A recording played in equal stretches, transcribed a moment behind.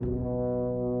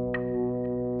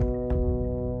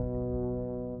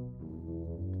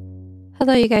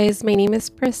Hello, you guys. My name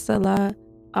is Priscilla.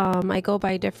 I go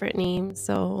by different names,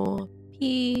 so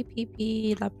P,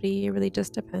 Lapri. It really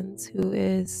just depends who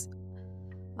is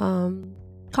um,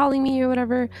 calling me or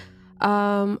whatever.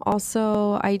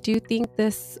 Also, I do think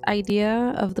this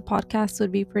idea of the podcast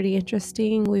would be pretty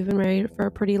interesting. We've been married for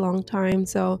a pretty long time,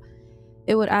 so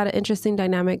it would add an interesting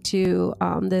dynamic to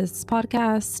this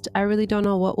podcast. I really don't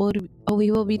know what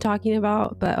we will be talking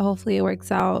about, but hopefully it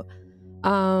works out.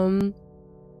 Um,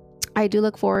 I do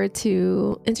look forward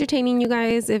to entertaining you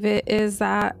guys. If it is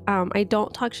that I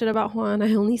don't talk shit about Juan,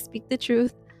 I only speak the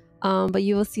truth. But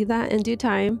you will see that in due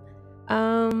time.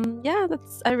 Yeah,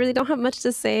 I really don't have much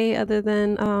to say other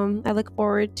than I look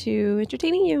forward to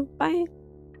entertaining you. Bye.